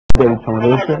دارید شما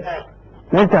درسته؟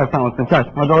 مرسی از تماستون.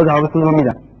 چشم ما جوابتون رو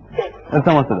میدم.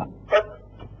 تماس دادم.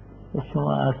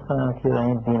 شما عرض کنم که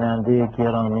این بیننده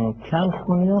گرامی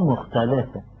کمخونی ها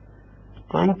مختلفه.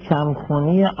 گاهی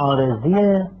کمخونی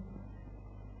عارضیه،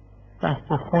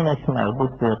 بحث خونش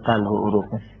مربوط به قلب و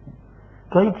عروق میشه.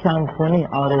 گاهی کمخونی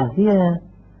عارضیه،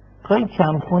 گاهی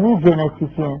کمخونی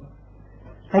ژنتیکیه.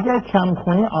 اگر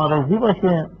کمخونی عارضی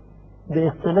باشه به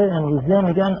اصطلاح امروزی ها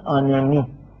میگن آنمی.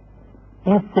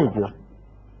 این سه جور.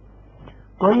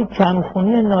 گاهی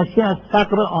کمخونی ناشی از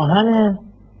فقر آهن،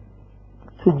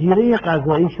 تو جیره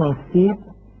غذاییشون سیب،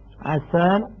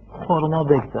 عسل، خرما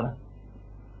بگذارن.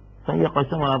 مثلا یه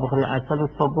قاشق مربا بخوری عسل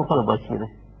صبح بخوره با شیره،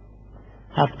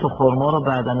 7 خرما رو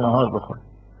بعد از نهار بخوره،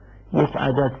 1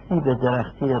 عدد سیب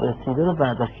درختی رسیده رو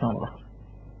بعد از شام بخوره.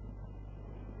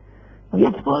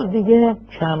 یک بار دیگه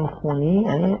کمخونی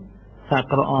یعنی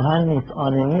فقر آهن نیست،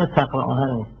 آنمی فقر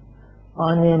آهن نیست،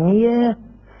 آنمی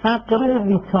فقر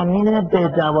ویتامین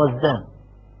B12،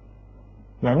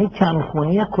 یعنی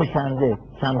کمخونی کشنده،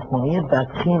 کمخونی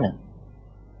بدخینه.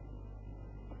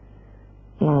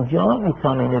 اینجا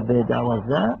ویتامین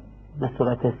B12 به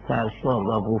صورت سرشار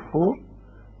و وفور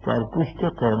در گوشت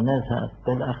قرمز هست،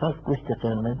 بالاخص گوشت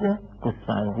قرمز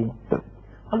گوسفندی.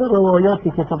 حالا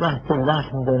روایاتی که تو بحث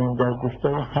لحم داریم در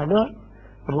گوشت‌های حلال،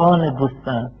 ران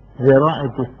گوسفند، ذراع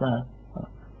گوسفند.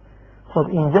 خب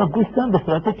اینجا گوشتم به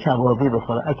صورت کبابی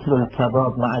بخوره، اکل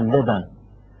الکباب معلبن.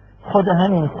 خود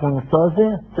همین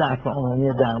خونسازه، ضعف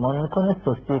عمومی درمان میکنه،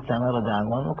 سستی کمر رو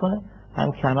درمان میکنه،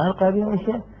 هم کمر قوی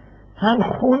میشه، هم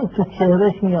خون تو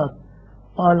چهرش میاد.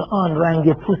 الان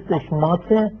رنگ پوستش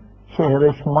ماته،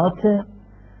 چهرش ماته،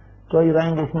 گاهی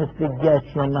رنگش مثل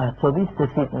گچ یا مهتابی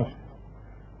سفید میشه،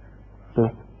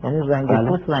 یعنی رنگ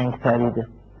پوست رنگ پریده.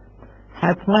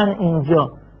 حتما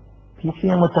اینجا پیش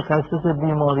یه متخصص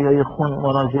بیماری‌های خون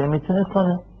مراجعه میتونه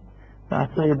کنه.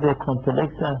 بحثای B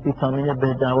کمپلکس هست، ویتامین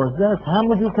B12 هست،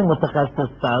 همونجور که متخصص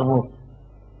فرمود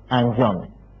انجامه.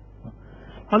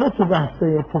 حالا تو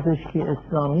بحثای پزشکی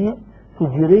اسلامی تو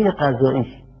جیره غذاییش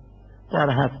در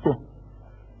هفته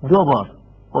 2 بار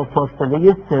با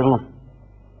فاصله 3 روز.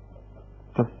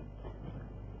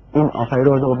 این آخری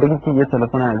رو بگید که یه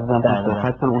تلفن عزیزم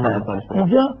خطتون اون ارسالش بده.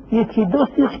 اینجا 1-2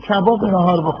 سیخ کباب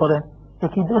نهار بخوره،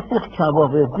 1-2 سیخ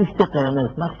کباب گوشت قرمز،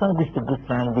 مثلا گوشت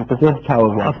گوسفندی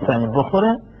آفرین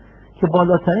بخوره که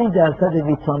بالاترین درصد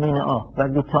ویتامین آ و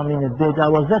ویتامین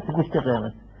B12 تو گوشت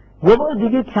قرمز. یه بار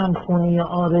دیگه کمخونی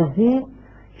عارضی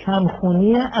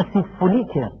کمخونی اسید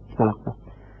فولیکه.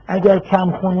 اگر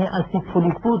کمخونی اسید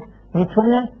فولیک بود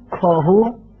میتونه کاهو،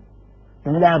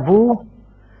 لبو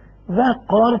و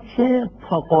قارچ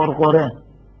تا قرقره،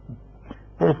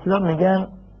 به اسلام میگن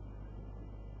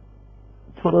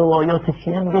تو روایات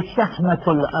شیعه میگه شحمت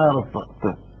الارض،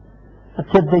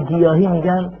 طب گیاهی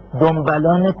میگن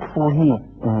دنبلان کوهی،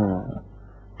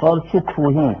 قارچ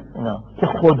کوهی، اینا که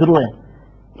خودروه.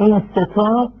 این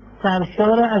ستا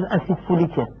سرشار از اسید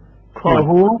فولیکه،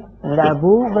 کاهو،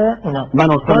 لبو و اینا. من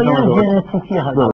ژنتیکی هست.